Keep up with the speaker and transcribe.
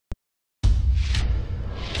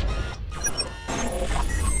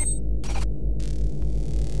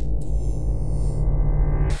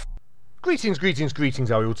Greetings, how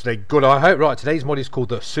are you all today? Good, I hope. Right, today's mod is called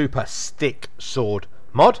the Super Stick Sword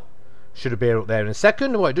Mod. Should appear up there in a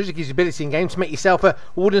second. What it does, it gives you ability in game to make yourself a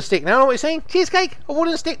wooden stick. Now, I know what you're saying? Cheesecake? A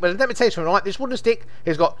wooden stick? But let me tell you something, right? This wooden stick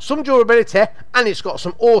has got some durability and it's got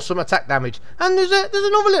some awesome attack damage. And there's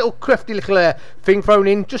another little crafty little thing thrown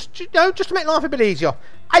in just to make life a bit easier.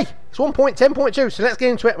 Hey, it's 1.10.2, so let's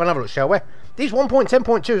get into it and have a look, shall we? These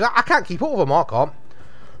 1.10.2s, I can't keep up with them, I can't.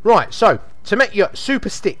 Right, so to make your Super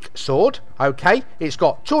Stick Sword, okay, it's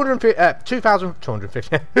got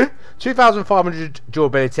 2,500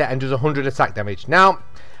 durability and does 100 attack damage. Now,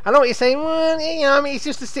 I know what you're saying, well, you know, I mean, it's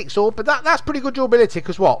just a stick sword, but that's pretty good durability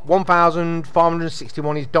because what?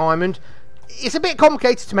 1,561 is diamond. It's a bit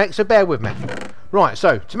complicated to make, so bear with me. Right,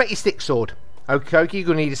 so to make your stick sword, okay, you're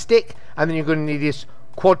going to need a stick, and then you're going to need this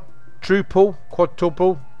quadruple,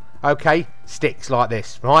 okay, sticks like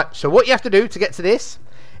this, right? So what you have to do to get to this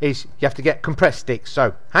is you have to get compressed sticks.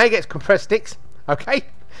 So how you get compressed sticks, okay,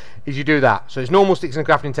 is you do that. So it's normal sticks in a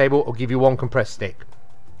crafting table will give you one compressed stick.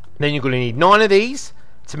 Then you're going to need 9 of these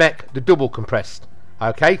to make the double compressed,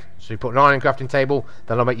 okay, so you put 9 in the crafting table,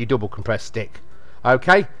 then I'll make you double compressed stick,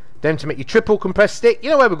 okay. Then to make your triple compressed stick, you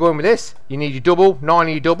know where we're going with this, you need your double, 9 of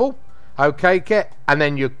your double, okay, and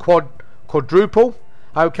then your quadruple,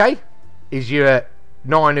 okay, is your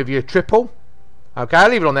 9 of your triple. Okay, I'll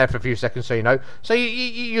leave it on there for a few seconds so you know. So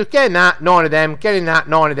you're getting that, 9 of them, getting that,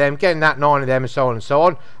 9 of them, getting that, 9 of them, and so on and so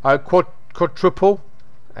on. Quadruple,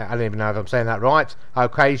 I don't even know if I'm saying that right.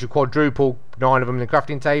 Okay, is your quadruple, 9 of them in the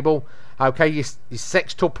crafting table. Okay, your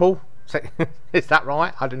sextuple, is that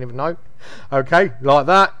right? I don't even know. Okay, like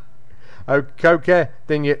that. Okay,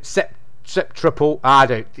 then your septuple, I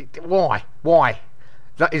don't, why?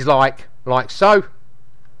 That is like so.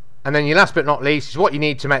 And then your last but not least is what you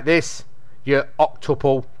need to make this. Your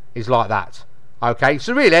octuple is like that. Okay,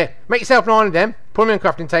 so really, make yourself 9 of them, put them in a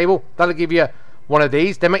crafting table, that'll give you one of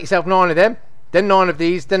these, then make yourself 9 of them, then 9 of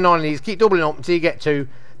these, then 9 of these, keep doubling up until you get to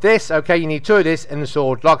this. Okay, you need 2 of this and the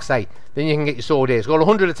sword, like I say, then you can get your sword here. It's got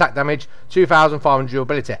 100 attack damage, 2,500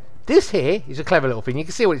 durability. This here is a clever little thing, you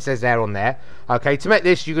can see what it says there on there. Okay, to make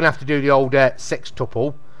this, you're going to have to do the old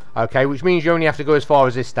sextuple, okay, which means you only have to go as far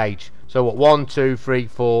as this stage. So what, 1, 2, 3,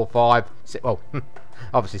 4, 5, 6, well,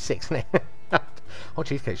 obviously 6, isn't it? Oh,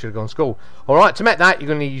 cheesecake should have gone to school. Alright, to make that, you're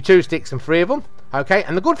going to need your 2 sticks and 3 of them. Okay,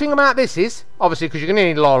 and the good thing about this is, obviously, because you're going to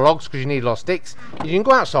need a lot of logs, because you need a lot of sticks, you can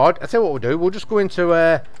go outside. I'll tell you what we'll do. We'll just go into,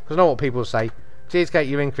 because I know what people say, cheesecake,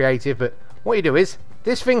 you're in creative, but what you do is,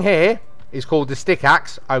 this thing here is called the stick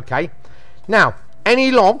axe, okay. Now,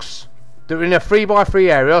 any logs that are in a 3x3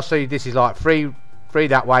 area, so this is like 3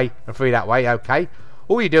 that way, and 3 that way, okay.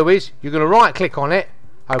 All you do is, you're going to right click on it,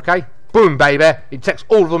 okay. Boom, baby, it takes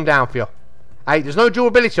all of them down for you. Hey, there's no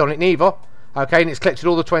durability on it neither. Okay, and it's collected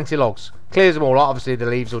all the 20 logs. Clears them all out, obviously the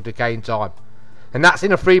leaves will decay in time. And that's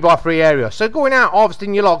in a 3x3 area. So going out,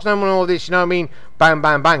 harvesting your logs, no more all this, you know what I mean? Bang,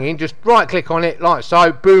 bang, banging. Just right click on it, like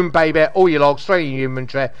so. Boom, baby, all your logs straight in your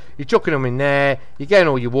inventory. You're chucking them in there. You're getting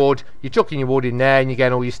all your wood. You're chucking your wood in there and you're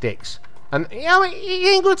getting all your sticks. And, you know, it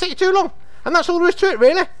ain't going to take you too long. And that's all there is to it,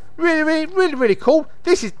 really. Really cool.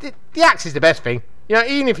 This is, the axe is the best thing. You know,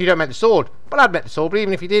 even if you don't make the sword, but I'd make the sword, but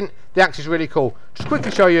even if you didn't, the axe is really cool. Just quickly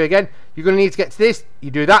show you again, you're going to need to get to this, you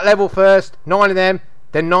do that level first, 9 of them,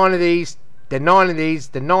 then 9 of these, then 9 of these,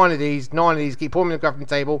 then 9 of these, 9 of these, keep putting them in the crafting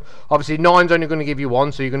table. Obviously 9's only going to give you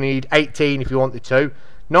 1, so you're going to need 18 if you wanted to.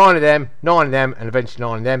 9 of them, and eventually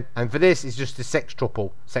 9 of them, and for this it's just a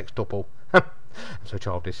sextuple. I'm so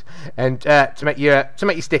childish. And to make your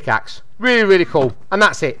stick axe, really cool. And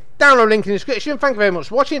that's it. Download link in the description. Thank you very much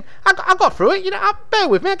for watching. I got through it. You know, bear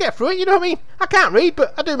with me. I get through it. You know what I mean? I can't read,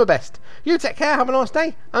 but I do my best. You take care. Have a nice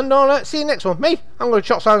day, and I'll see you next one. I'm going to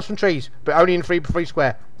chop down some trees, but only in 3x3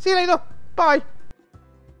 square. See you later. Bye.